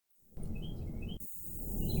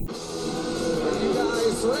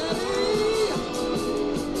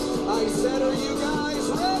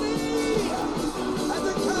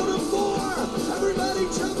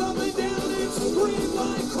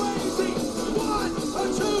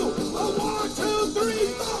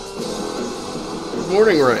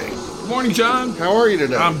morning, Ray. Good morning, John. How are you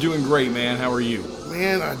today? I'm doing great, man. How are you?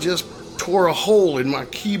 Man, I just tore a hole in my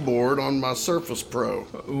keyboard on my Surface Pro.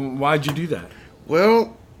 Why'd you do that?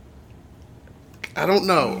 Well, I don't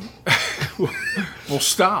know. Well,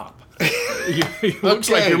 stop. It looks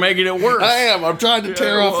like you're making it worse. I am. I'm trying to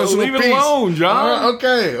tear off this little piece. Leave it alone, John.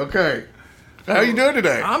 Okay. How you doing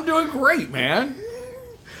today? I'm doing great, man.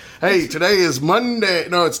 Hey, today is Monday.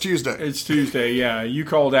 No, it's Tuesday. It's Tuesday, yeah. You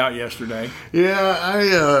called out yesterday.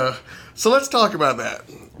 Yeah, so let's talk about that.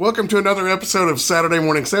 Welcome to another episode of Saturday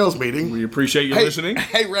Morning Sales Meeting. We appreciate you listening.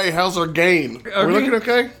 Hey, Ray, how's our gain? We're looking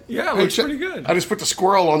okay? Yeah, it looks pretty good. I just put the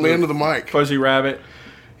squirrel on the end of the mic. Fuzzy rabbit.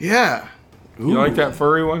 Yeah. You like that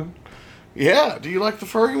furry one? Yeah. Do you like the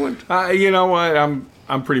furry one? You know what?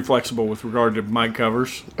 I'm pretty flexible with regard to mic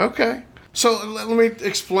covers. Okay. So let me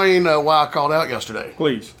explain why I called out yesterday.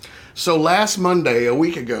 Please. So last Monday, a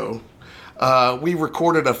week ago, we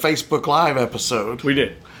recorded a Facebook Live episode. We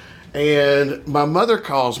did. And my mother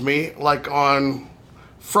calls me like on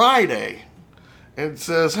Friday and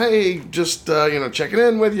says, hey, just, checking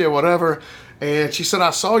in with you, whatever. And she said,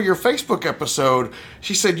 I saw your Facebook episode.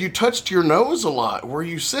 She said, you touched your nose a lot. Were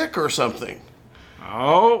you sick or something?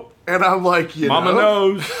 Oh. And I'm like, Mama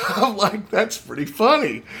knows. I'm like, that's pretty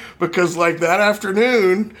funny. Because like that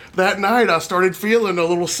afternoon, that night, I started feeling a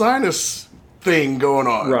little sinus thing going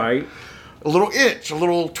on. Right. A little itch, a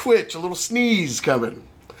little twitch, a little sneeze coming.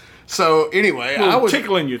 So anyway, I was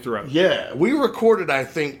tickling your throat. Yeah, we recorded, I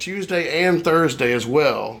think, Tuesday and Thursday as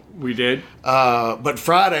well. We did. But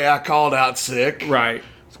Friday I called out sick. Right.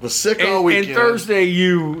 Was sick all weekend. And Thursday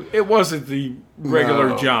it wasn't the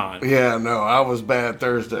regular John. Yeah, no, I was bad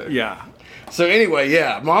Thursday. Yeah. So anyway,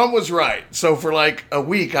 yeah, Mom was right. So for like a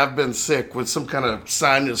week I've been sick with some kind of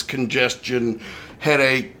sinus congestion,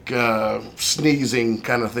 headache, sneezing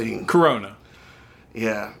kind of thing. Corona.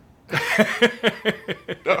 Yeah.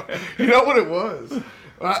 No, you know what it was?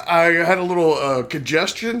 I had a little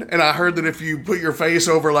congestion, and I heard that if you put your face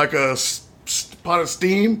over like a pot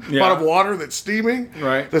of water that's steaming,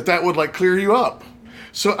 right, that would like clear you up.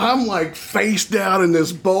 So I'm like face down in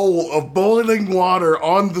this bowl of boiling water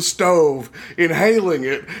on the stove, inhaling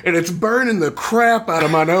it, and it's burning the crap out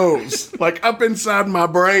of my nose, like up inside my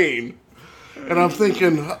brain. And I'm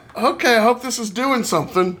thinking, okay, I hope this is doing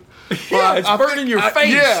something. Yeah, it's burning your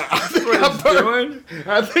face. Yeah,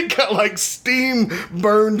 I think I like steam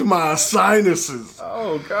burned my sinuses.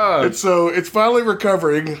 Oh, God. And so it's finally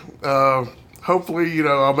recovering. Hopefully,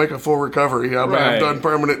 I'll make a full recovery. I've done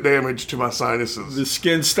permanent damage to my sinuses. The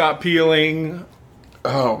skin stopped peeling.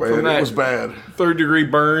 Oh, man, it was bad. 3rd-degree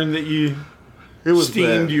burn that you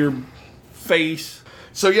steamed your face.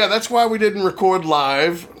 So, yeah, that's why we didn't record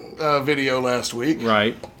live video last week.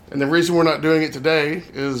 Right. And the reason we're not doing it today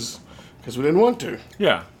is because we didn't want to.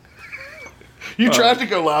 Yeah. You tried to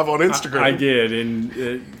go live on Instagram. I did,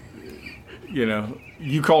 and,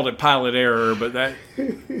 you called it pilot error, but that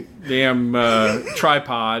damn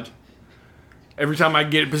tripod, every time I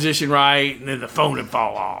get it positioned right, and then the phone would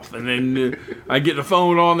fall off. And then I'd get the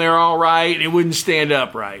phone on there all right, and it wouldn't stand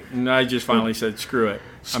up right. And I just finally said, screw it.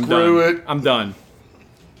 I'm done.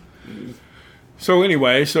 So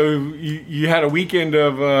anyway, you had a weekend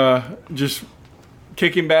of just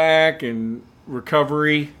kicking back and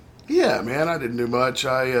recovery. Yeah, man, I didn't do much.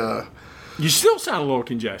 You still sound a little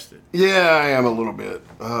congested. Yeah, I am a little bit.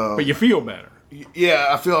 But you feel better.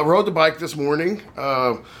 Yeah, I rode the bike this morning.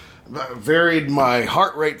 Varied my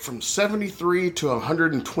heart rate from 73 to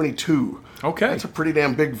 122. Okay. That's a pretty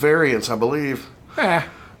damn big variance, I believe.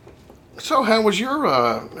 So how was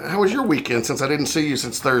your weekend since I didn't see you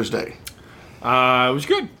since Thursday? It was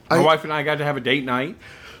good. My wife and I got to have a date night.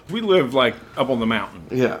 We live like up on the mountain.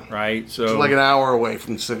 Yeah. Right? So it's like an hour away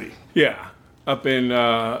from the city. Yeah. Up in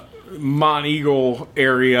Mont Eagle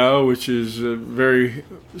area, which is very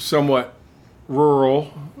somewhat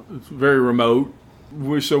rural. It's very remote.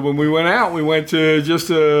 So when we went out, we went to just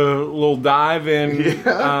a little dive in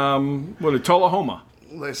Tullahoma.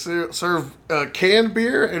 They serve canned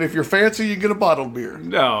beer, and if you're fancy, you get a bottled beer.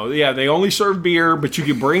 No, yeah, they only serve beer, but you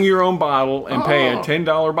can bring your own bottle and pay a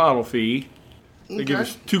 $10 bottle fee. They give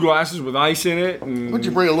us 2 glasses with ice in it. Would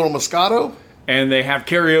you bring a little Moscato? And they have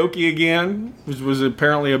karaoke again, which was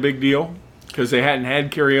apparently a big deal because they hadn't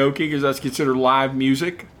had karaoke because that's considered live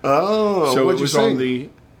music. Oh, so what'd it was you sing? on the.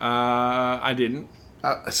 I didn't.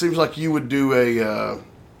 It seems like you would do a.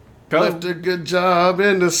 Left a good job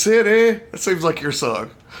in the city. It seems like your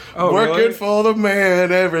song. Oh, Working really? For the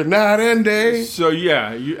man every night and day. So,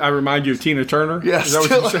 yeah, I remind you of Tina Turner? Yeah, Is that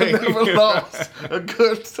still what you're saying? I never lost a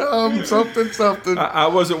good time, something. I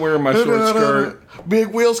wasn't wearing my short skirt. Big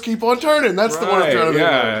wheels keep on turning. That's the one I'm trying to think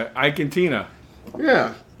of. Ike and Tina.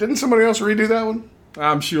 Yeah. Didn't somebody else redo that one?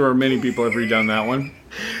 I'm sure many people have redone that one.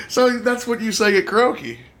 So that's what you say at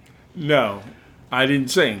karaoke. No, I didn't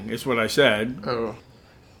sing. It's what I said. Oh.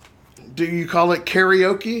 Do you call it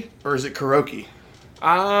karaoke or is it karaoke?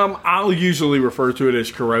 I'll usually refer to it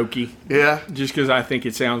as karaoke, Yeah. just because I think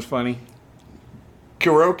it sounds funny.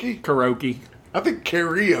 Karaoke? Karaoke. I think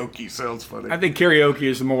karaoke sounds funny. I think karaoke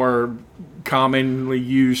is the more commonly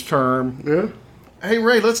used term. Yeah. Hey,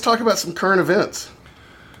 Ray, let's talk about some current events.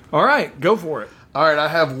 All right, go for it. All right, I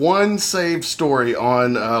have one saved story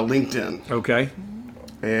on LinkedIn, Okay.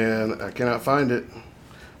 and I cannot find it,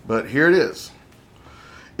 but here it is.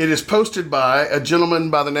 It is posted by a gentleman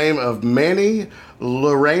by the name of Manny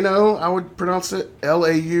Loreno. I would pronounce it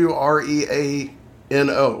Laureano.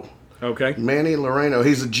 Okay. Manny Loreno.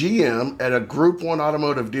 He's a GM at a Group 1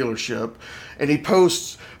 automotive dealership, and he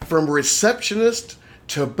posts from receptionist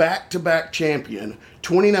to back-to-back champion,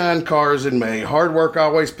 29 cars in May. Hard work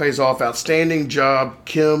always pays off. Outstanding job,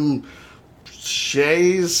 Kim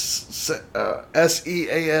Shays,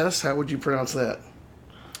 Seas. How would you pronounce that?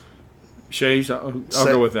 Shays, I'll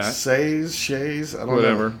go with that. Shays, I don't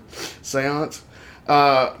Whatever. know. Seance.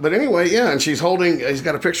 But anyway, yeah, and he's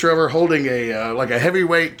got a picture of her holding a like a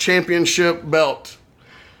heavyweight championship belt.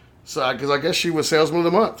 So, because I guess she was salesman of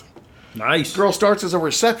the month. Nice. Girl starts as a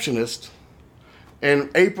receptionist, and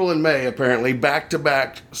April and May apparently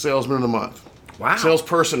back-to-back salesman of the month. Wow.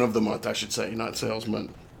 Salesperson of the month, I should say, not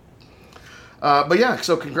salesman. But yeah,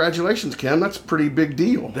 so congratulations, Kim. That's a pretty big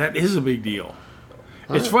deal. That is a big deal.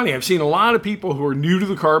 It's funny. I've seen a lot of people who are new to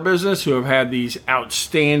the car business who have had these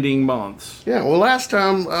outstanding months. Yeah, well, last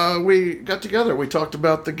time we got together, we talked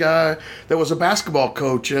about the guy that was a basketball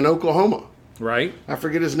coach in Oklahoma. Right? I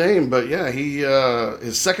forget his name, but yeah, he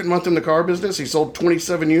his second month in the car business, he sold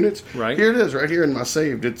 27 units. Right. Here it is, right here in my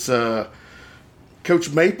saved. It's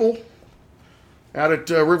Coach Maple out at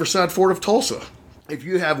Riverside Ford of Tulsa. If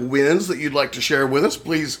you have wins that you'd like to share with us,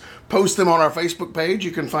 please post them on our Facebook page.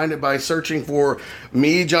 You can find it by searching for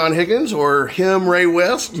me, John Higgins, or him, Ray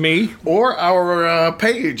West. Me. Or our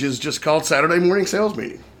page is just called Saturday Morning Sales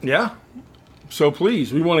Meeting. Yeah. So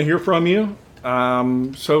please, we want to hear from you.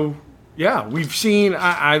 Yeah,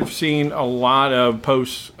 I've seen a lot of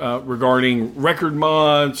posts regarding record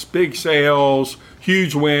months, big sales,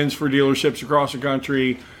 huge wins for dealerships across the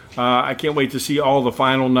country. I can't wait to see all the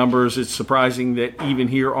final numbers. It's surprising that even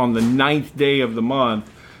here on the 9th day of the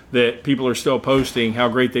month that people are still posting how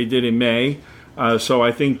great they did in May. So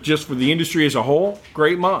I think just for the industry as a whole,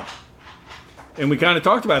 great month. And we kind of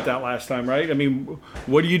talked about that last time, right? I mean,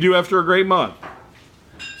 what do you do after a great month?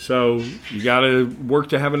 So you got to work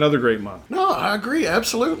to have another great month. No, I agree.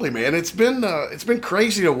 Absolutely, man. It's been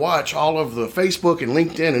crazy to watch all of the Facebook and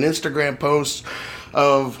LinkedIn and Instagram posts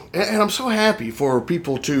and I'm so happy for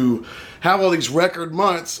people to have all these record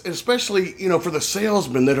months, especially, for the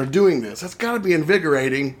salesmen that are doing this. That's got to be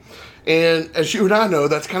invigorating. And as you and I know,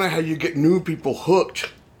 that's kind of how you get new people hooked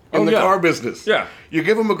in the car business. Yeah. You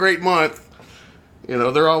give them a great month,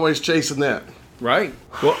 they're always chasing that. Right.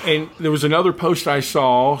 Well, and there was another post I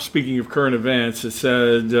saw, speaking of current events, that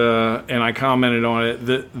said, and I commented on it,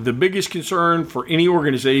 that the biggest concern for any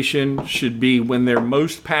organization should be when their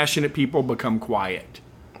most passionate people become quiet.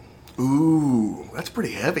 Ooh, that's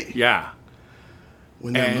pretty heavy. Yeah.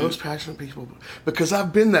 When they're most passionate people. Because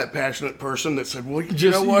I've been that passionate person that said, well, you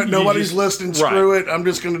know what? Nobody's listening. Screw it. I'm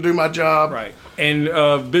just going to do my job. Right.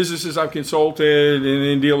 And businesses I've consulted and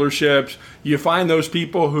in dealerships, you find those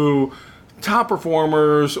people who top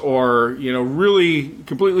performers or really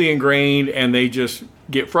completely ingrained, and they just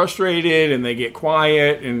get frustrated and they get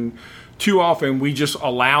quiet, and too often we just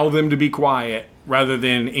allow them to be quiet rather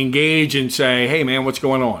than engage and say, hey man, what's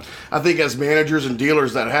going on? I think as managers and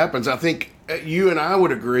dealers that happens. I think you and I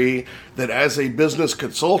would agree that as a business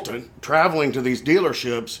consultant traveling to these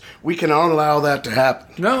dealerships, we cannot allow that to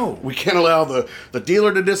happen. No. We can't allow the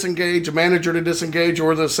dealer to disengage, a manager to disengage,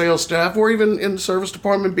 or the sales staff, or even in the service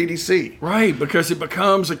department, BDC. Right, because it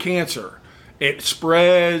becomes a cancer. It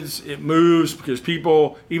spreads, it moves, because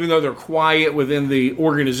people, even though they're quiet within the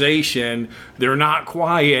organization, they're not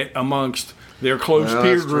quiet amongst their close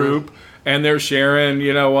peer group. True. And they're sharing,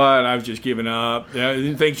 you know what, I've just given up.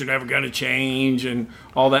 Things are never going to change and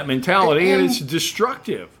all that mentality. And it's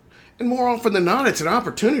destructive. And more often than not, it's an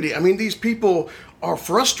opportunity. I mean, these people are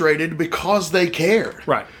frustrated because they care.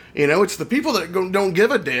 Right. It's the people that don't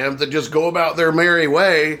give a damn that just go about their merry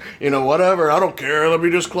way. Whatever, I don't care. Let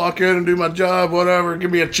me just clock in and do my job, whatever.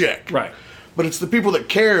 Give me a check. Right. But it's the people that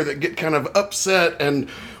care that get kind of upset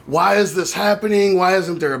and why is this happening? Why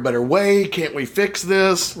isn't there a better way? Can't we fix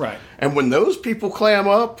this? Right. And when those people clam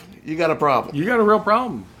up, you got a problem. You got a real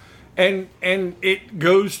problem. And it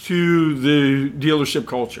goes to the dealership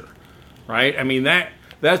culture, right? I mean,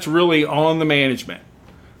 that's really on the management.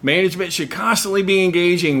 Management should constantly be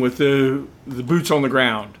engaging with the boots on the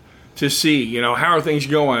ground to see, how are things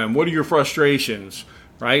going? What are your frustrations,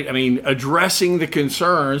 right? I mean, addressing the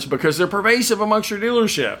concerns because they're pervasive amongst your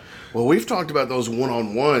dealership. Well, we've talked about those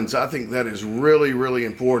one-on-ones. I think that is really, really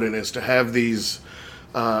important, is to have these,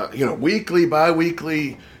 weekly,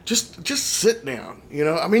 bi-weekly, just sit down.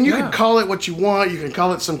 I mean, you can call it what you want. You can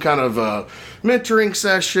call it some kind of mentoring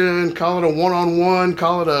session, call it a one-on-one,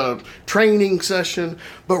 call it a training session.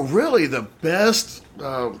 But really, the best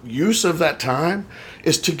use of that time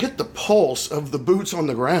is to get the pulse of the boots on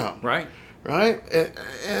the ground. Right. Right?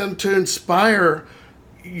 And to inspire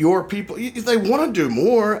your people. If they want to do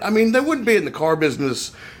more, I mean, they wouldn't be in the car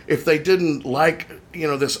business if they didn't like,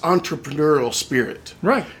 this entrepreneurial spirit.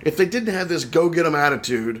 Right. If they didn't have this go-get-'em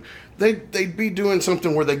attitude, they'd be doing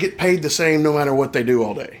something where they get paid the same no matter what they do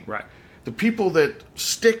all day. Right. The people that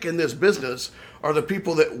stick in this business are the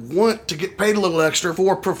people that want to get paid a little extra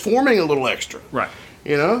for performing a little extra. Right.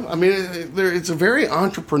 I mean, it's a very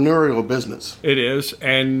entrepreneurial business. It is,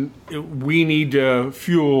 and we need to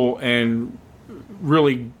fuel and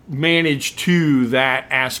really manage to that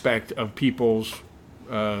aspect of people's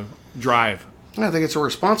drive. I think it's a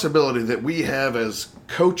responsibility that we have as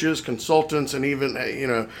coaches, consultants, and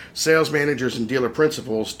even sales managers and dealer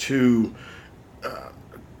principals to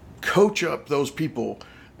coach up those people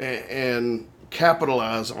and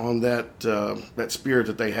capitalize on that spirit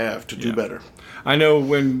that they have to do better. I know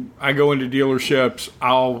when I go into dealerships,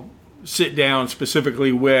 I'll sit down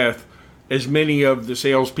specifically with as many of the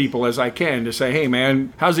salespeople as I can to say, hey,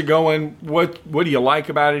 man, how's it going? What do you like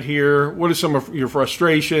about it here? What are some of your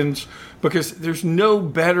frustrations? Because there's no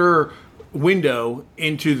better window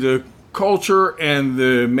into the culture and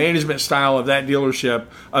the management style of that dealership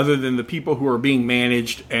other than the people who are being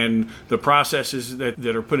managed and the processes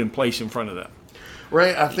that are put in place in front of them.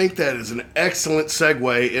 Ray, I think that is an excellent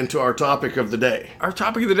segue into our topic of the day. Our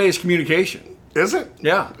topic of the day is communication. Is it?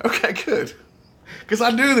 Yeah. Okay, good. Because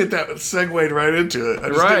I knew that segued right into it. I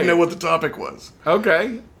just didn't know what the topic was.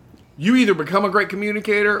 Okay. You either become a great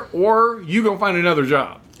communicator or you go find another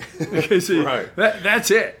job. Right.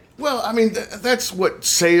 That's it. Well, I mean, that's what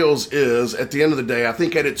sales is at the end of the day. I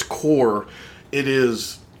think at its core, it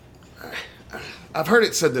is, I've heard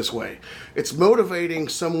it said this way. It's motivating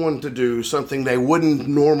someone to do something they wouldn't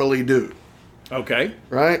normally do. Okay.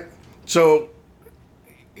 Right? So,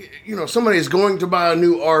 somebody's going to buy a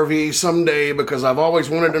new RV someday because I've always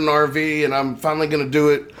wanted an RV and I'm finally going to do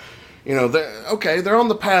it. They're on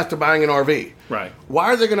the path to buying an RV. Right. Why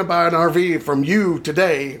are they going to buy an RV from you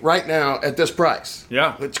today, right now, at this price?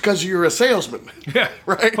 Yeah. It's because you're a salesman. Yeah.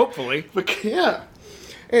 Right? Hopefully. But, yeah.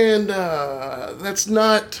 And that's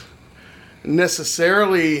not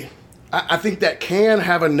necessarily... I think that can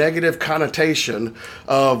have a negative connotation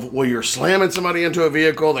of, well, you're slamming somebody into a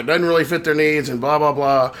vehicle that doesn't really fit their needs and blah, blah,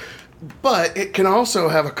 blah. But it can also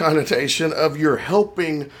have a connotation of you're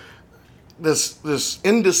helping this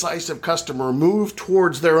indecisive customer move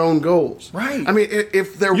towards their own goals. Right. I mean,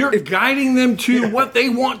 if you're guiding them to what they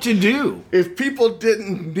want to do. If people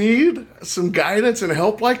didn't need some guidance and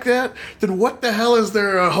help like that, then what the hell is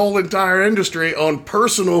there a whole entire industry on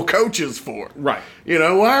personal coaches for? Right.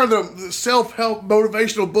 Why are the self-help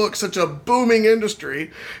motivational books such a booming industry?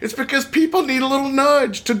 It's because people need a little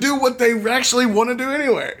nudge to do what they actually want to do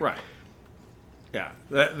anyway. Right. Yeah.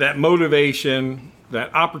 That motivation,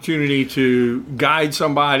 that opportunity to guide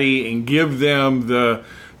somebody and give them the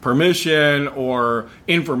permission or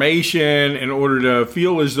information in order to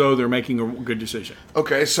feel as though they're making a good decision.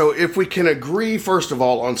 Okay, so if we can agree, first of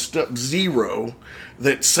all, on step 0,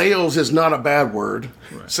 that sales is not a bad word.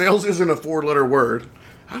 Right. Sales isn't a 4-letter word.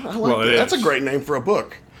 I like that. That's a great name for a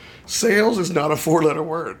book. Sales is not a 4-letter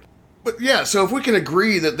word. But yeah, so if we can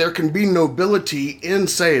agree that there can be nobility in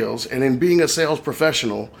sales and in being a sales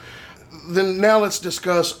professional, then now let's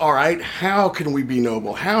discuss, all right, how can we be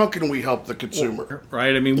noble? How can we help the consumer?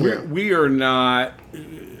 Right. I mean, we are not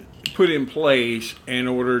put in place in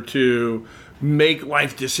order to make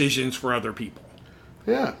life decisions for other people.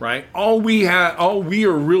 Yeah. Right. All we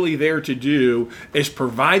are really there to do is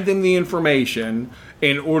provide them the information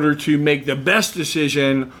in order to make the best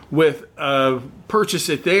decision with a purchase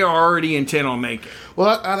that they are already intent on making.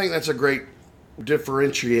 Well, I think that's a great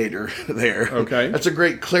differentiator there. Okay. That's a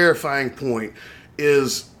great clarifying point,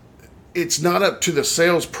 is it's not up to the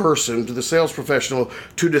salesperson, to the sales professional,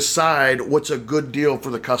 to decide what's a good deal for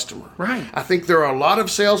the customer. Right. I think there are a lot of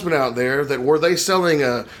salesmen out there that were they selling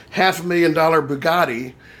a $500,000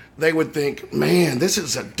 Bugatti, they would think, man, this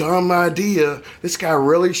is a dumb idea. This guy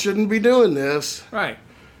really shouldn't be doing this. Right.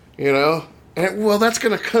 You know? And, well, that's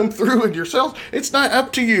going to come through in your sales. It's not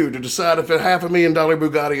up to you to decide if a $500,000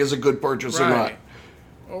 Bugatti is a good purchase or not. Right.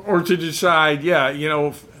 Or to decide, yeah, you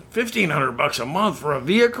know, $1,500 a month for a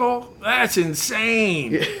vehicle? That's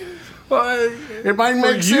insane. Yeah. Well, it might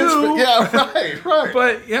make sense, but yeah, right.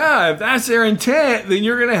 But yeah, if that's their intent, then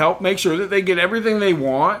you're going to help make sure that they get everything they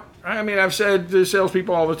want. I mean, I've said to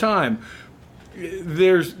salespeople all the time,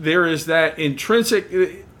 there is that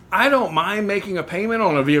intrinsic. I don't mind making a payment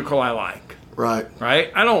on a vehicle I like.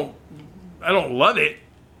 Right. I don't love it,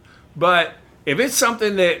 but if it's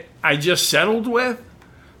something that I just settled with,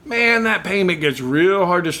 man, that payment gets real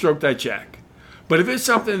hard to stroke that check. But if it's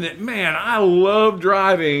something that, man, I love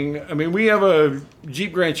driving. I mean, we have a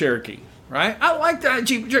Jeep Grand Cherokee, right? I like that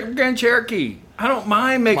Jeep Grand Cherokee. I don't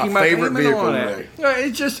mind making my favorite payment vehicle on it.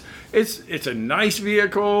 It's just, it's a nice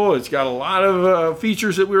vehicle. It's got a lot of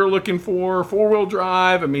features that we were looking for. 4-wheel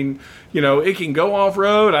drive. I mean, you know, it can go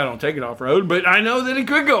off-road. I don't take it off-road, but I know that it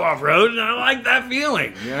could go off-road, and I like that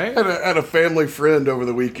feeling. Right? I had a family friend over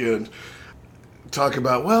the weekend talk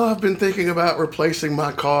about, well, I've been thinking about replacing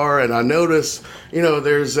my car, and I notice, you know,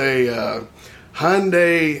 there's a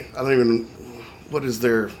Hyundai, what is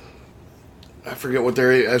their, I forget what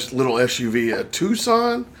their little SUV, a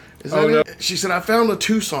Tucson? Is that it? She said, I found a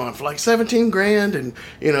Tucson for like 17 grand, and,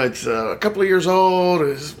 you know, it's a couple of years old,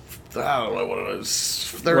 it's, I don't know what it is,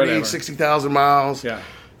 30, 60,000 miles. Yeah.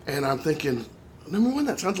 And I'm thinking, number one,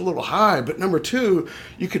 that sounds a little high, but number two,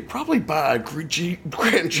 you could probably buy a Jeep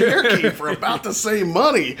Grand Cherokee for about the same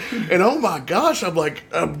money. And oh my gosh,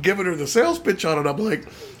 I'm giving her the sales pitch on it. I'm like,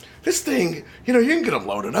 this thing, you know, you can get them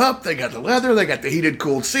loaded up. They got the leather, they got the heated,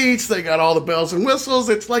 cooled seats, they got all the bells and whistles.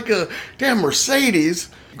 It's like a damn Mercedes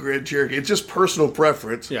Grand Cherokee. It's just personal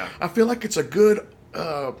preference. Yeah. I feel like it's a good,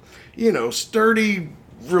 you know, sturdy,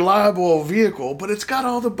 reliable vehicle, but it's got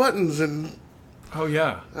all the buttons and. Oh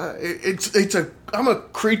yeah, I'm a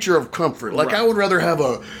creature of comfort. Like, I would rather have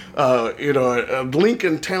a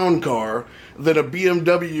Lincoln Town Car than a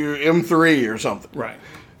BMW M3 or something. Right.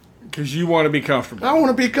 Because you want to be comfortable. I want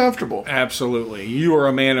to be comfortable. Absolutely, you are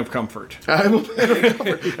a man of comfort. I'm a man of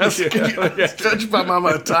comfort. That's judged by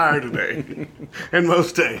my attire today, and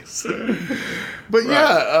most days. But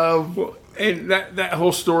well, and that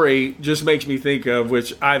whole story just makes me think of,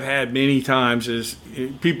 which I've had many times, is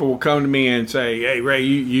people will come to me and say, hey, Ray,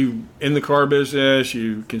 you in the car business,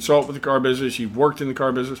 you consult with the car business, you've worked in the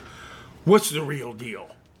car business. What's the real deal,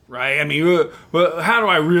 right? I mean, how do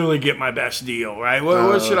I really get my best deal, right?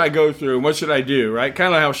 What should I go through and what should I do, right?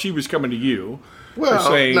 Kind of how she was coming to you. Well,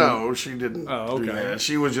 saying, no, she didn't do okay. that.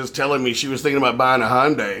 She was just telling me she was thinking about buying a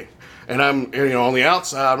Hyundai. And I'm, you know, on the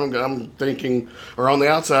outside, I'm thinking, or on the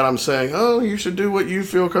outside, I'm saying, oh, you should do what you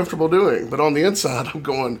feel comfortable doing. But on the inside, I'm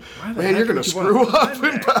going, man, you're going to screw up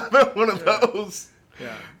and buy one of those.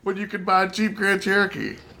 Yeah. When you could buy a Jeep Grand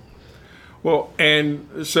Cherokee. Well,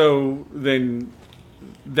 and so then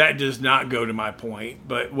that does not go to my point.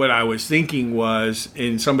 But what I was thinking was,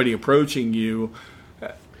 in somebody approaching you,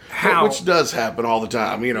 which does happen all the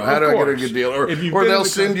time. You know, how do I get a good deal? Or they'll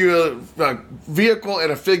send you a vehicle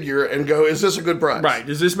and a figure and go, is this a good price? Right.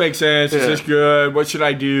 Does this make sense? Is this good? What should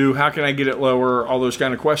I do? How can I get it lower? All those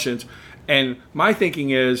kind of questions. And my thinking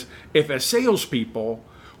is, if as salespeople,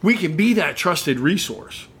 we can be that trusted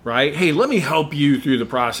resource, right? Hey, let me help you through the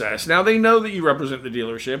process. Now, they know that you represent the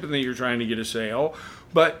dealership and that you're trying to get a sale.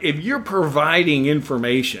 But if you're providing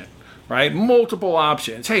information, right, multiple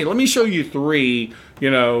options. Hey, let me show you 3. You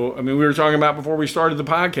know, I mean, we were talking about before we started the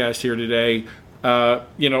podcast here today.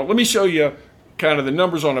 You know, let me show you kind of the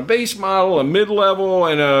numbers on a base model, a mid-level,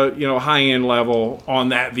 and a high-end level on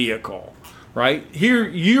that vehicle. Right here,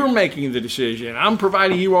 you're making the decision. I'm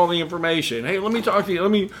providing you all the information. Hey, let me talk to you.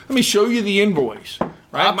 Let me show you the invoice.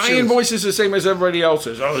 Right, options. My invoice is the same as everybody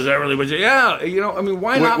else's. Oh, is that really what? Yeah, you know, I mean,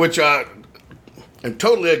 why not? Which I am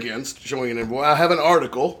totally against showing an invoice. I have an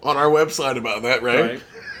article on our website about that. Right.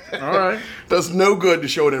 All right. Does no good to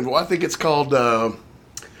show an invoice. I think it's called,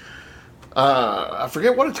 I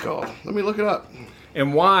forget what it's called. Let me look it up.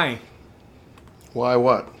 And why? Why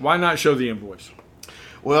what? Why not show the invoice?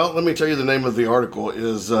 Well, let me tell you, the name of the article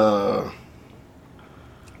is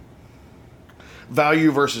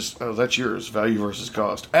Value versus, that's yours, Value versus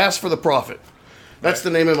Cost. Ask for the Profit. That's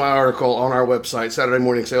the name of my article on our website,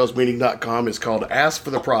 SaturdayMorningSalesMeeting.com. It's called Ask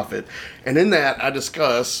for the Profit. And in that, I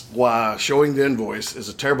discuss why showing the invoice is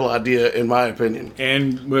a terrible idea, in my opinion.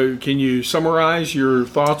 And can you summarize your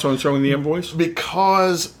thoughts on showing the invoice?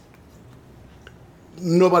 Because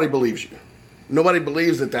nobody believes you. Nobody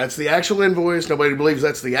believes that that's the actual invoice. Nobody believes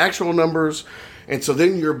that's the actual numbers. And so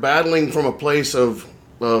then you're battling from a place of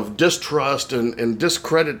distrust and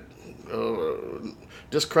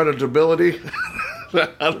discreditability.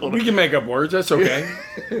 We can make up words. That's okay.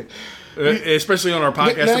 Especially on our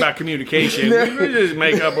podcast about communication. We just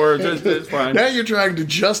make up words. It's fine. Now you're trying to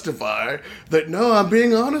justify that, no, I'm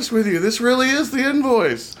being honest with you. This really is the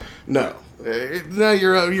invoice. No. Now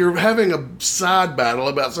you're having a side battle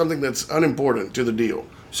about something that's unimportant to the deal.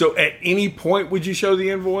 So at any point would you show the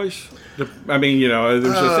invoice? I mean, there's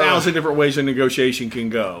 1,000 different ways a negotiation can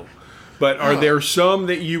go. But are there some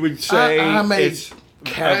that you would say I may it's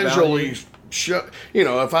casually show,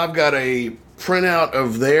 if I've got a printout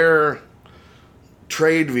of their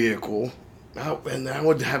trade vehicle and I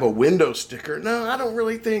would have a window sticker. No, I don't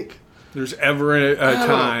really think there's ever a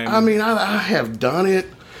time. I mean, I have done it,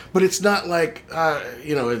 but it's not like,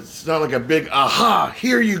 it's not like a big, aha,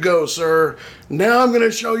 here you go, sir. Now I'm going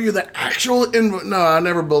to show you the actual invoice. No, I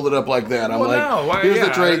never build it up like that. I'm here's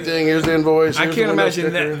the trade thing, here's the invoice. I can't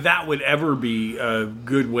imagine that would ever be a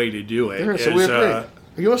good way to do it. So we agree.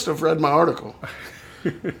 You must have read my article.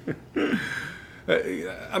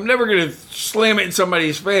 I'm never going to slam it in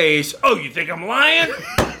somebody's face. Oh, you think I'm lying?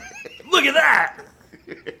 Look at that.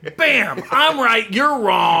 Bam. I'm right. You're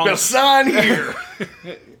wrong. Now sign here.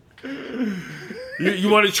 You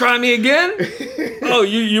want to try me again? Oh,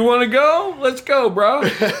 you want to go? Let's go, bro.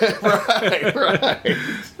 Right.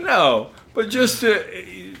 No, but just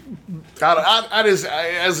I just,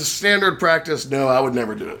 as a standard practice, no, I would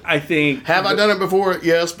never do it. I think. Have I done it before?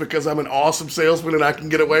 Yes, because I'm an awesome salesman and I can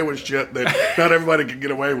get away with shit that not everybody can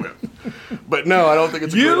get away with. But no, I don't think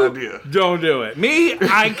it's a good idea. Don't do it. Me,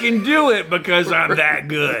 I can do it because I'm that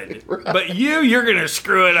good. Right. But you're going to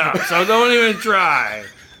screw it up, so don't even try.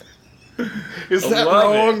 Is that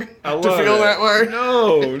wrong to feel that way?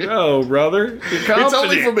 No, brother. It's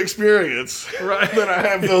only from experience that I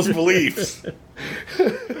have those beliefs.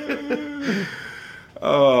 Hey,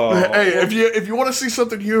 if you want to see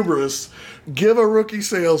something humorous, give a rookie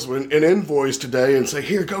salesman an invoice today and say,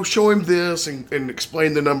 here, go show him this and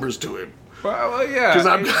explain the numbers to him. Well, yeah. Because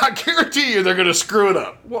I guarantee you they're going to screw it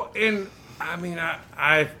up. Well, and I mean,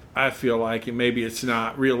 I feel like, and maybe it's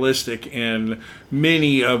not realistic in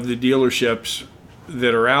many of the dealerships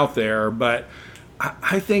that are out there, but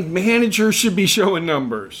I think managers should be showing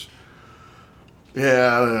numbers.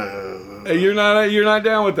 Yeah. You're not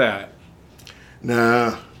down with that?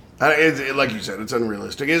 Nah. Like you said, it's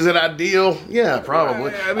unrealistic. Is it ideal? Yeah,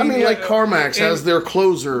 probably. I mean, like CarMax has their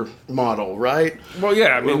closer model, right? Well,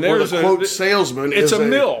 yeah. I mean, there's a quote salesman. It's a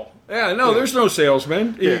mill. Yeah, no, there's no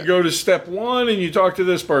salesman. You go to step one and you talk to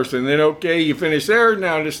this person. Then, okay, you finish there.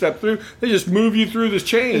 Now to step through. They just move you through this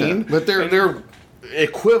chain. Yeah, but they're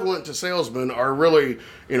equivalent to salesmen are really,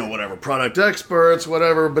 whatever, product experts,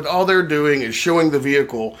 whatever. But all they're doing is showing the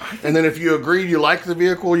vehicle. And then if you agree you like the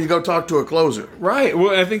vehicle, you go talk to a closer. Right.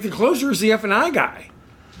 Well, I think the closer is the F&I guy.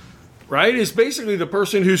 Right? It's basically the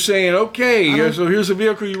person who's saying, okay, so here's a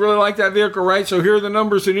vehicle, you really like that vehicle, right? So here are the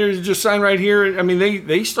numbers, and here you just sign right here. I mean,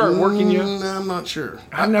 they start working you. I'm not sure.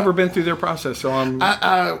 I've never been through their process, so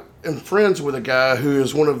I am friends with a guy who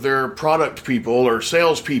is one of their product people or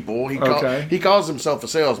salespeople. He calls himself a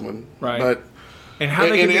salesman. Right. But and how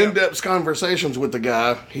in in-depth conversations with the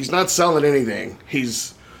guy, he's not selling anything.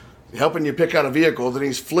 He's helping you pick out a vehicle, then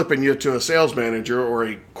he's flipping you to a sales manager or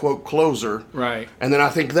a, quote, closer. Right. And then I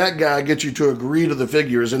think that guy gets you to agree to the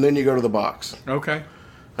figures, and then you go to the box. Okay.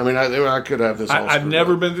 I mean, I could have this all I've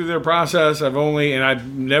never been through their process. I've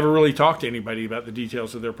never really talked to anybody about the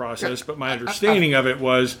details of their process, but my understanding of it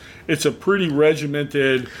was it's a pretty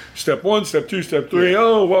regimented step one, step two, step three.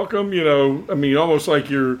 Oh, welcome, I mean, almost like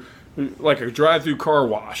you're like a drive-through car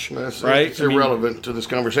wash, right? It's irrelevant to this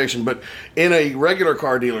conversation, but in a regular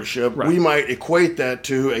car dealership, we might equate that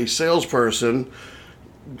to a salesperson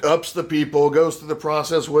ups the people, goes through the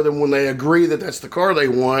process with them. When they agree that that's the car they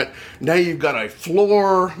want, now you've got a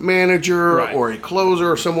floor manager or a closer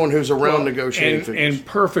or someone who's around negotiating figures. And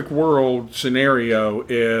perfect world scenario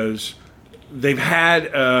is they've had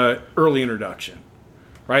an early introduction.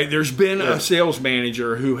 Right? There's been a sales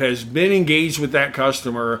manager who has been engaged with that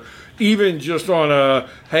customer, even just on a,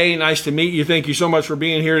 hey, nice to meet you. Thank you so much for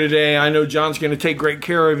being here today. I know John's going to take great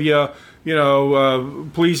care of you.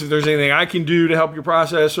 Please, if there's anything I can do to help your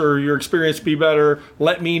process or your experience be better,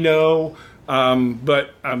 let me know.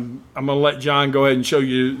 But I'm going to let John go ahead and show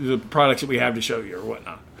you the products that we have to show you or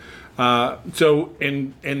whatnot. So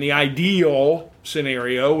in the ideal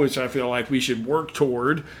scenario, which I feel like we should work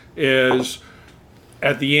toward, is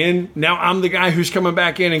at the end, now I'm the guy who's coming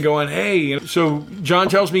back in and going, hey, so John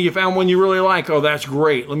tells me you found one you really like. Oh, that's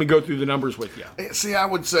great. Let me go through the numbers with you. See, I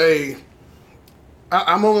would say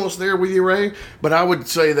I'm almost there with you, Ray, but I would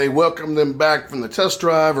say they welcome them back from the test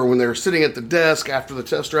drive, or when they're sitting at the desk after the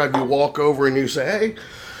test drive, you walk over and you say, hey,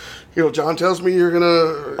 John tells me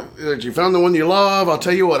that you found the one you love. I'll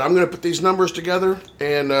tell you what, I'm going to put these numbers together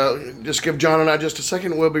and just give John and I just a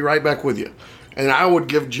second. We'll be right back with you. And I would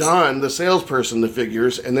give John, the salesperson, the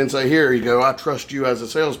figures and then say, here you go. I trust you as a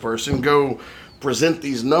salesperson. Go present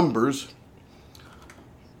these numbers.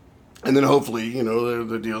 And then hopefully,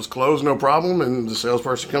 the deal's closed, no problem. And the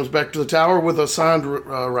salesperson comes back to the tower with a signed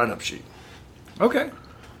write-up sheet. Okay.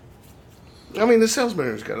 I mean, the sales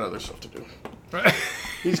manager's got other stuff to do. Right.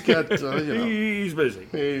 He's got, He's busy.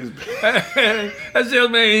 He's That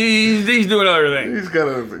salesman, he's doing other things. He's got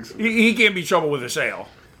other things. He can't be trouble with a sale.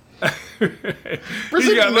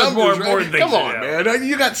 He's got much more important things. Come on, man.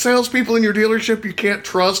 You got salespeople in your dealership you can't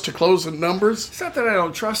trust to close the numbers? It's not that I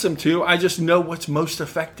don't trust them to. I just know what's most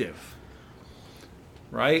effective.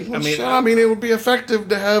 Right? Well, I mean, it would be effective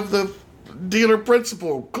to have the dealer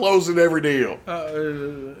principal closing every deal. I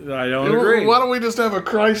don't agree. Why don't we just have a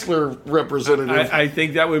Chrysler representative? I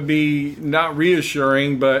think that would be not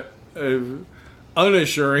reassuring, but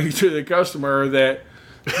unassuring to the customer that,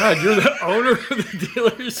 God, you're the owner of the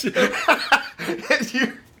dealership.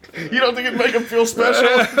 You don't think it'd make them feel special?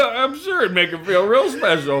 I'm sure it'd make them feel real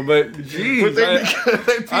special, but geez, I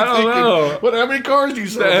don't know. How many cars do you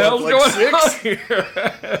sell? The hell's going 6? on here?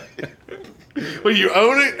 Well, you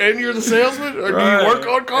own it and you're the salesman? Or do you work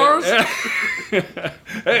on cars?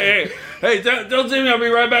 Hey, don't see me. I'll be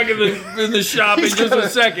right back in the shop in just a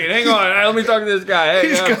second. Hang on. Let me talk to this guy. Hey,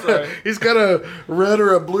 he's got a red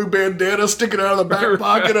or a blue bandana sticking out of the back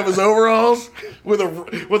pocket of his overalls with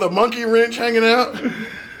a monkey wrench hanging out.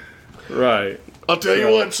 Right. I'll tell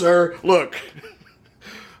you what, sir. Look,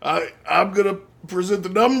 I'm going to present the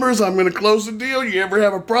numbers. I'm going to close the deal. You ever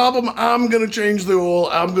have a problem, I'm going to change the oil.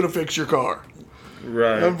 I'm going to fix your car.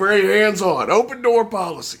 Right. I'm very hands-on. Open door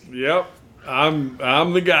policy. Yep. I'm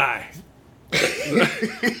the guy.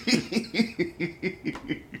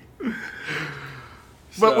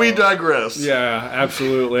 But we digress. Yeah,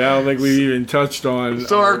 absolutely. I don't think we even touched on.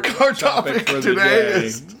 So our topic today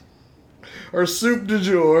is our soup du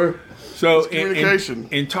jour. So communication.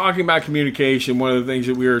 In talking about communication, one of the things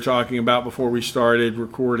that we were talking about before we started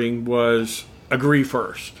recording was agree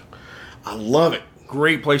first. I love it.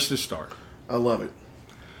 Great place to start. I love it.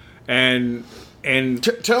 And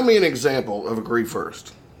tell me an example of agree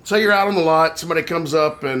first. Say you're out on the lot, somebody comes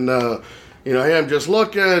up and hey, I'm just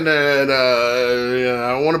looking and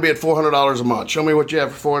I want to be at $400 a month. Show me what you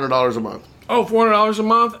have for $400 a month. Oh, $400 a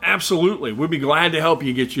month? Absolutely. We'd be glad to help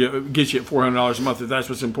you get you at $400 a month if that's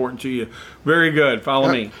what's important to you. Very good.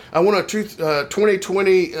 Follow me. I want a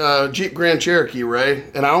 2020 Jeep Grand Cherokee, Ray,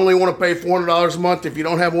 and I only want to pay $400 a month. If you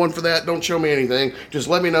don't have one for that, don't show me anything. Just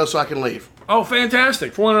let me know so I can leave. Oh,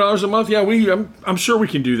 fantastic. $400 a month? Yeah, I'm sure we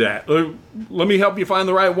can do that. Let me help you find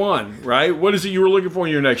the right one, right? What is it you were looking for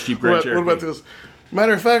in your next Jeep Grand Cherokee? What about this?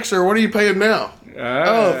 Matter of fact, sir, what are you paying now?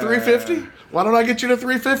 $350? Why don't I get you to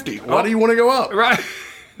 $350? Why do you want to go up? Right.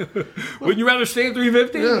 Wouldn't you rather stay at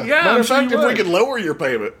 $350? Yeah. Matter of fact, if we could lower your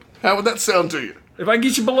payment, how would that sound to you? If I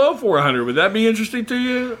get you below $400, would that be interesting to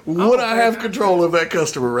you? Would I have control of that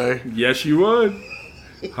customer, Ray? Yes, you would.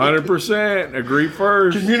 100%. Agree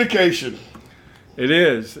first. Communication. It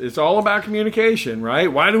is. It's all about communication,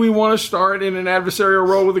 right? Why do we want to start in an adversarial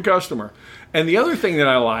role with the customer? And the other thing that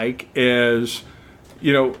I like is,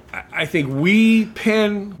 I think we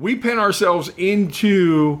pin ourselves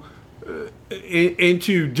into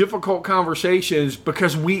difficult conversations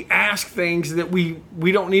because we ask things that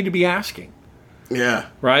we don't need to be asking. Yeah.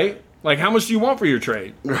 Right? Like, how much do you want for your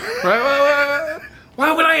trade? Right?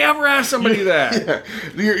 Why would I ever ask somebody that?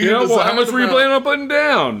 Yeah. How much were you planning on putting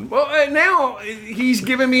down? Well, now he's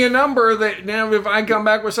giving me a number that now if I come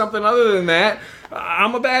back with something other than that,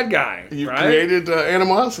 I'm a bad guy. You've created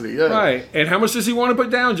animosity, yeah. Right. And how much does he want to put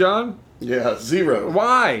down, John? Yeah, 0.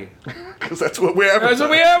 Why? Because that's what we advertise. That's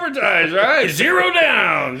what we advertise, right? 0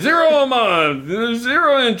 down, 0 a month,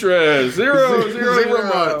 0 interest, 0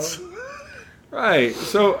 months. Right.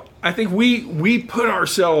 So I think we put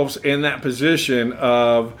ourselves in that position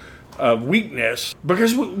of weakness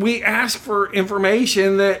because we ask for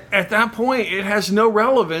information that at that point it has no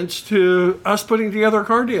relevance to us putting together a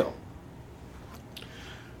car deal.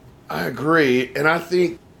 I agree. And I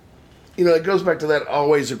think, it goes back to that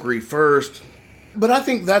always agree first. But I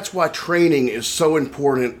think that's why training is so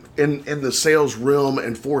important in the sales realm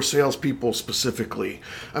and for salespeople specifically.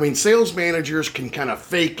 I mean, sales managers can kind of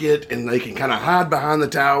fake it and they can kind of hide behind the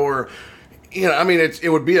tower. you know, I mean, it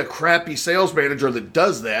would be a crappy sales manager that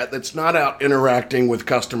does that, that's not out interacting with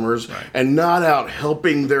customers and not out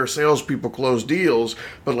helping their salespeople close deals.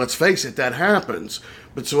 But let's face it, that happens.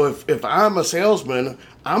 But so if I'm a salesman,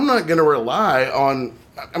 I'm not going to rely on,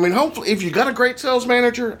 I mean, hopefully, if you got a great sales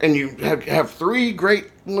manager and you have 3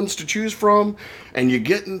 great ones to choose from and you're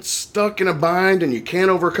getting stuck in a bind and you can't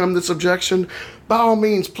overcome this objection, by all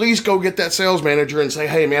means, please go get that sales manager and say,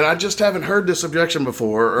 hey, man, I just haven't heard this objection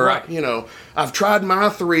before. Or, you know, I've tried my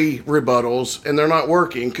 3 rebuttals and they're not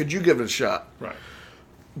working. Could you give it a shot? Right.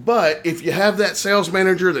 But if you have that sales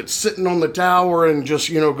manager that's sitting on the tower and just,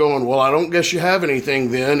 you know, going, well, I don't guess you have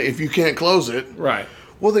anything then if you can't close it. Right.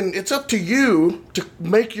 Well, then it's up to you to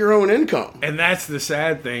make your own income. And that's the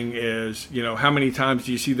sad thing is, you know, how many times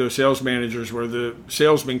do you see those sales managers where the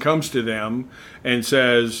salesman comes to them and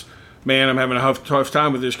says, man, I'm having a tough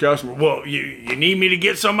time with this customer. Well, you need me to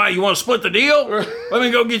get somebody? You want to split the deal? Let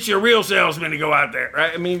me go get you a real salesman to go out there,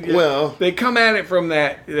 right? I mean, they come at it from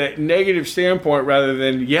that negative standpoint rather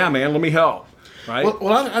than, yeah, man, let me help, right?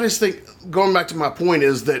 Well, I just think, going back to my point,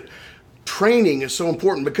 is that training is so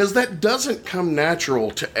important because that doesn't come natural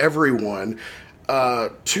to everyone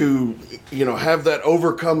to, you know, have that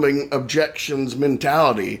overcoming objections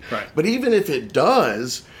mentality. Right. But even if it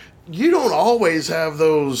does, you don't always have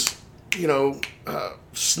those, you know,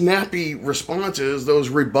 snappy responses, those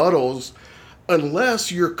rebuttals,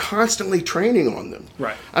 unless you're constantly training on them.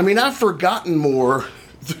 Right. I mean, I've forgotten more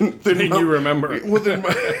than you remember.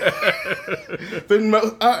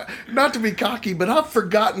 Not to be cocky, but I've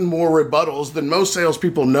forgotten more rebuttals than most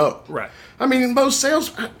salespeople know. Right. I mean,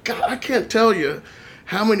 God, I can't tell you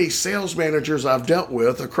how many sales managers I've dealt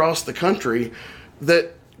with across the country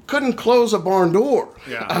that couldn't close a barn door.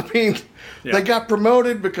 Yeah. I mean, they got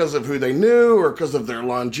promoted because of who they knew or because of their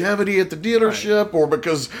longevity at the dealership or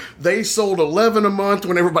because they sold 11 a month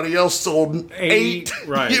when everybody else sold 8.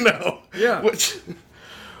 Right. You know? Yeah.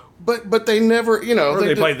 But they never, you know. Or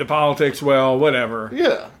they played the politics well, whatever.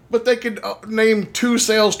 Yeah. But they could name 2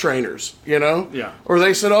 sales trainers, you know? Yeah. Or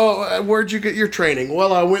they said, oh, where'd you get your training?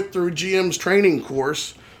 Well, I went through GM's training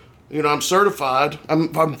course. You know, I'm certified.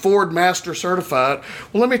 I'm Ford Master certified.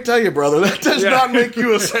 Well, let me tell you, brother, that does not make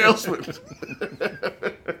you a salesman.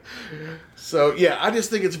 So, yeah, I just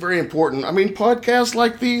think it's very important. I mean, podcasts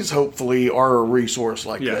like these, hopefully, are a resource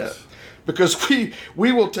like that. Because we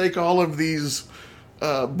will take all of these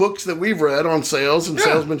books that we've read on sales and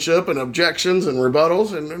salesmanship and objections and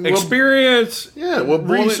rebuttals and experience, we'll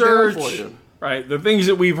research, it down for you. Right? The things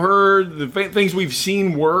that we've heard, the things we've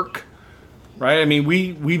seen work. Right? I mean,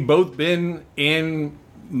 we've both been in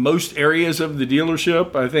most areas of the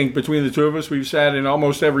dealership. I think between the two of us, we've sat in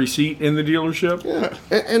almost every seat in the dealership. Yeah,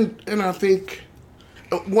 and I think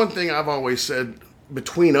one thing I've always said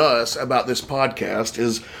between us about this podcast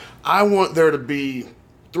is I want there to be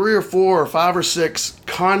 3 or 4 or 5 or 6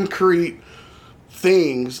 concrete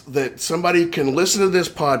things that somebody can listen to this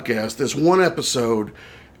podcast, this one episode,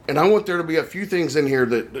 and I want there to be a few things in here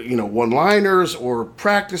that, you know, one-liners or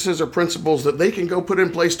practices or principles that they can go put in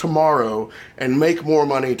place tomorrow and make more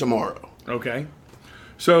money tomorrow. Okay.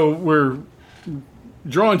 So we're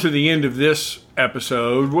drawn to the end of this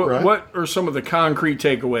episode. What are some of the concrete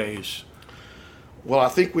takeaways? Well, I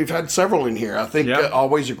think we've had several in here. I think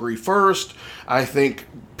always agree first. I think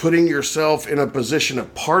putting yourself in a position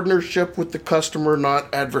of partnership with the customer,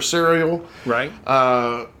 not adversarial. Right.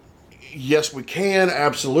 Yes, we can.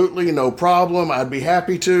 Absolutely. No problem. I'd be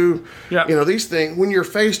happy to. Yeah. You know, these things, when you're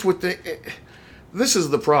faced with this is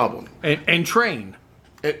the problem. And train.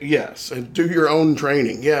 Yes. And do your own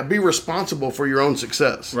training. Yeah. Be responsible for your own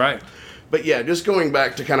success. Right. But yeah, just going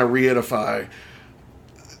back to kind of reedify,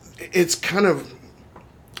 it's kind of,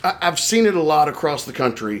 I've seen it a lot across the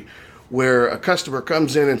country where a customer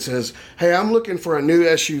comes in and says, hey, I'm looking for a new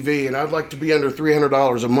SUV and I'd like to be under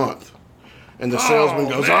 $300 a month. And the salesman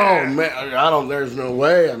goes, man. There's no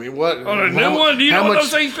way. I mean, what? On a new one? Do you know what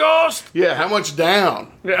those things cost? Yeah, how much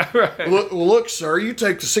down? Yeah, right. Look, sir, you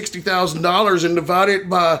take the $60,000 and divide it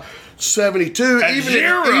by 72.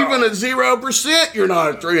 Even at 0%, you're not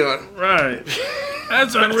at 300. Right.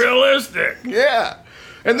 That's unrealistic. Yeah.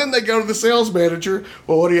 And then they go to the sales manager.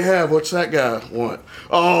 Well, what do you have? What's that guy want?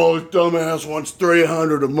 Oh, this dumbass wants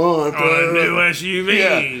 $300 a month. On a new SUV.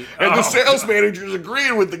 Yeah. And the sales manager's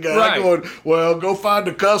agreeing with the guy, going, well, go find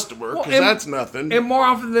a customer, because that's nothing. And more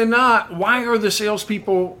often than not, why are the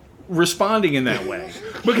salespeople responding in that way?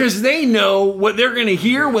 Because they know what they're going to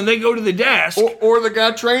hear when they go to the desk. Or the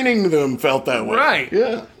guy training them felt that way. Right.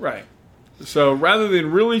 Yeah. Right. So rather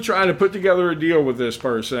than really trying to put together a deal with this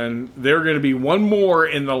person, they're going to be one more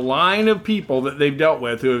in the line of people that they've dealt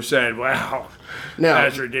with who have said, wow,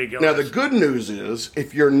 that's ridiculous. Now, the good news is,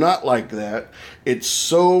 if you're not like that, it's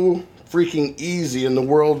so freaking easy in the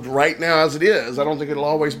world right now as it is. I don't think it'll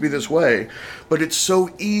always be this way, but it's so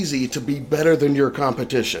easy to be better than your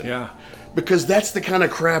competition. Yeah. Because that's the kind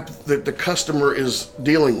of crap that the customer is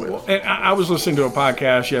dealing with. And I was listening to a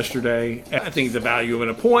podcast yesterday. I think the value of an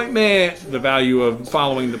appointment, the value of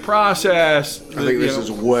following the process. I think this is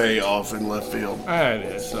way off in left field. It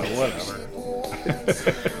is, so whatever.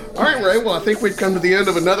 All right, Ray. Well, I think we've come to the end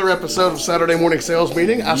of another episode of Saturday Morning Sales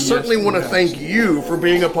Meeting. I certainly want to thank you for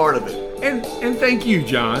being a part of it. And thank you,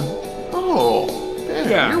 John. Oh,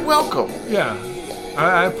 yeah. You're welcome. Yeah.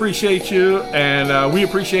 I appreciate you, and we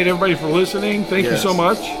appreciate everybody for listening. Thank you so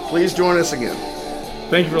much. Please join us again.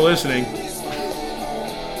 Thank you for listening.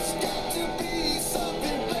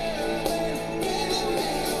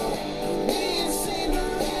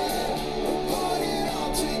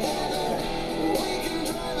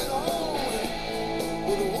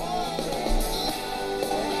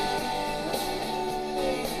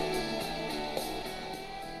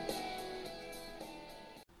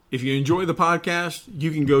 If you enjoy the podcast,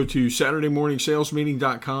 you can go to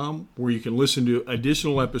SaturdayMorningSalesMeeting.com, where you can listen to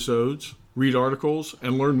additional episodes, read articles,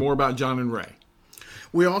 and learn more about John and Ray.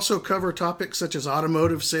 We also cover topics such as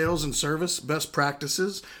automotive sales and service, best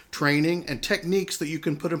practices, training, and techniques that you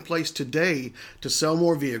can put in place today to sell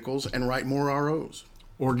more vehicles and write more ROs.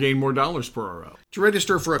 Or gain more dollars per RO. To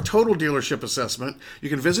register for a total dealership assessment, you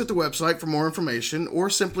can visit the website for more information or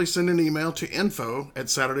simply send an email to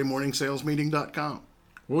info@SaturdayMorningSalesMeeting.com.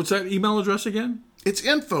 What's that email address again? It's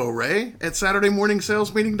info, Ray, at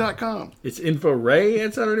SaturdayMorningSalesMeeting.com. It's info, Ray,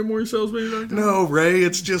 at SaturdayMorningSalesMeeting.com? No, Ray,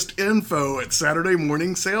 it's just info at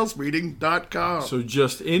SaturdayMorningSalesMeeting.com. So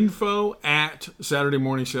just info at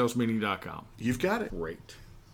SaturdayMorningSalesMeeting.com. You've got it. Great.